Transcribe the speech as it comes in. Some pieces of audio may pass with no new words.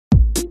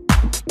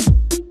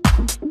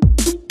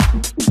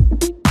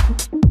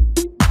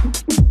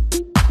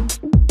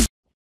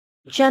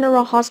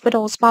General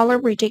Hospital's Fowler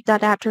predict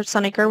that after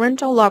Sunny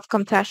rental love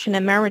confession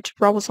and marriage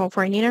proposal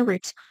for Nina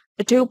Roots,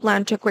 the two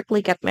plan to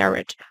quickly get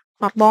married.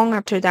 Not long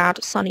after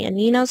that, Sunny and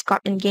Nina's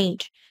got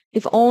engaged.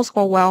 If all's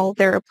go well,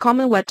 their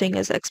upcoming wedding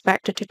is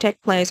expected to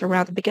take place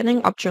around the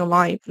beginning of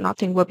July.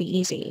 Nothing will be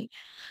easy,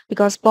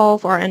 because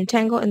both are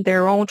entangled in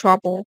their own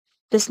trouble.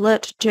 This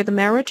led to the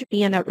marriage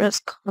being at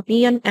risk of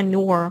Ian and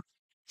Noor.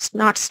 It's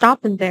not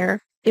stopping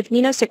there. If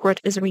Nina's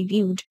secret is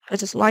revealed,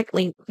 it is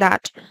likely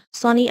that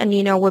Sunny and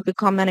Nina will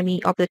become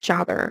enemies of each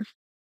other.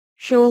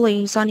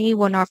 Surely Sunny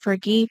will not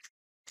forgive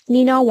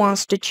Nina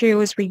once the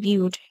truth is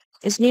revealed.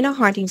 Is Nina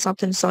hiding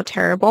something so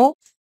terrible?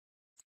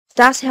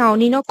 That's how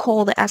Nina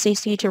called the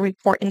SEC to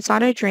report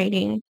insider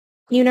trading.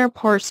 Nina's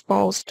first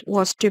post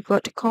was to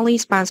put Collie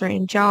Spencer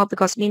in jail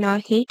because Nina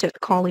hated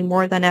Collie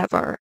more than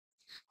ever.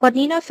 But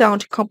Nina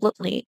failed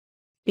completely.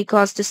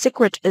 Because the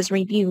secret is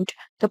revealed,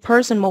 the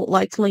person most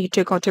likely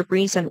to go to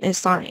prison is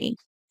Sunny,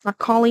 not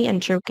Collie and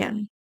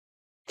Jukin.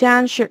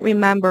 Fans should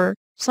remember,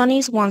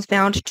 Sunny's once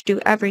vowed to do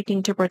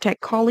everything to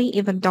protect Collie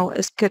even though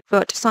it could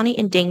put Sunny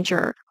in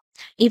danger.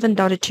 Even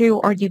though the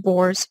two are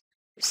divorced,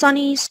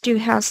 Sunny still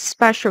has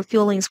special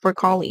feelings for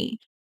Collie.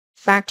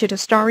 Back to the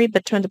story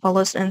between the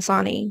police and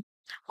Sunny.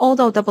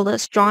 Although the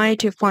police tried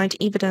to find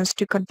evidence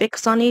to convict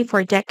Sunny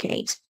for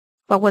decades,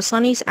 but with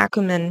Sunny's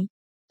acumen,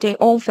 they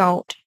all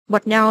failed.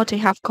 But now they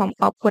have come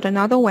up with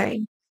another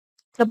way.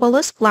 The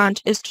police plan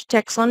is to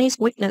take Sunny's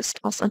witness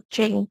as a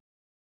chain.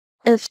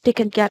 If they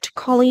can get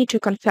Collie to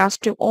confess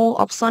to all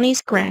of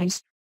Sunny's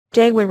crimes,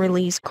 they will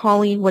release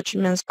Collie, which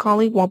means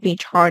Collie won't be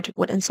charged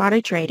with insider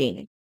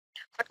trading.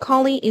 But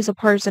Collie is a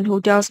person who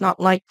does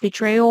not like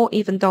betrayal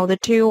even though the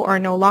two are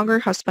no longer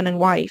husband and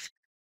wife.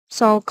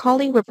 So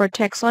Collie will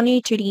protect Sunny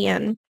to the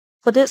end.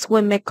 But this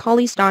will make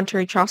Collie's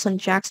daughter Jocelyn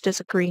Jax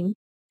disagree.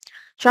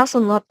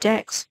 Jocelyn loved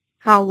Dex,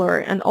 Howler,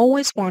 and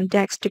always wanted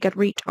Dex to get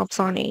rid of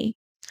Sunny.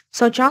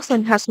 So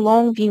Jocelyn has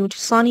long viewed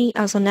Sunny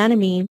as an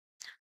enemy.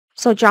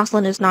 So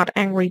Jocelyn is not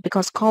angry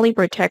because Collie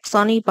protects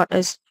Sunny, but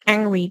is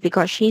angry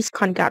because she's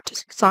can't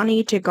get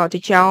Sunny to go to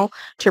jail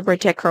to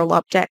protect her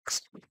loved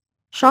Dex.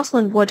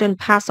 Jocelyn wouldn't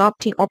pass up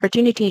the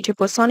opportunity to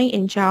put Sunny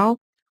in jail,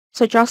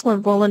 so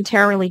Jocelyn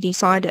voluntarily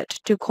decided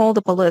to call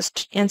the police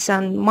and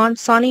send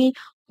Sunny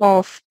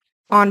off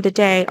on the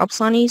day of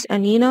Sunny's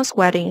and Nina's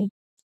wedding.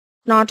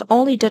 Not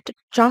only did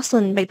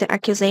Jocelyn make the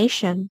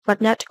accusation,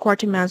 but Ned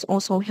Quartermain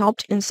also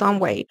helped in some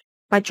way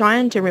by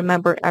trying to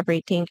remember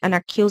everything and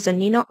accusing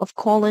Nina of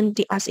calling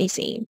the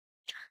SEC.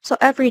 So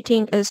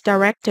everything is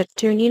directed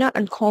to Nina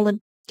and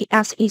calling the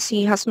SEC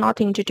has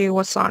nothing to do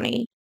with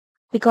Sunny.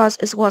 Because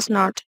it was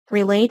not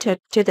related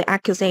to the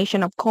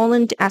accusation of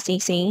calling the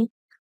SEC,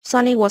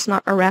 Sunny was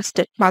not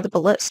arrested by the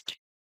police.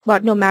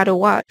 But no matter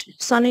what,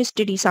 Sunny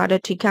still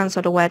decided to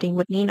cancel the wedding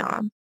with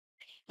Nina.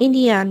 In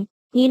the end,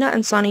 Nina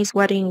and Sunny's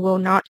wedding will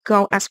not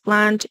go as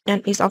planned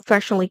and is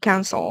officially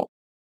cancelled.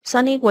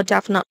 Sunny will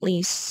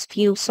definitely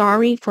feel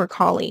sorry for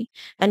Collie,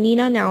 and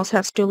Nina now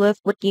has to live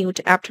with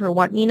guilt after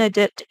what Nina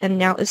did, and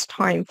now it's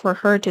time for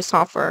her to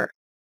suffer.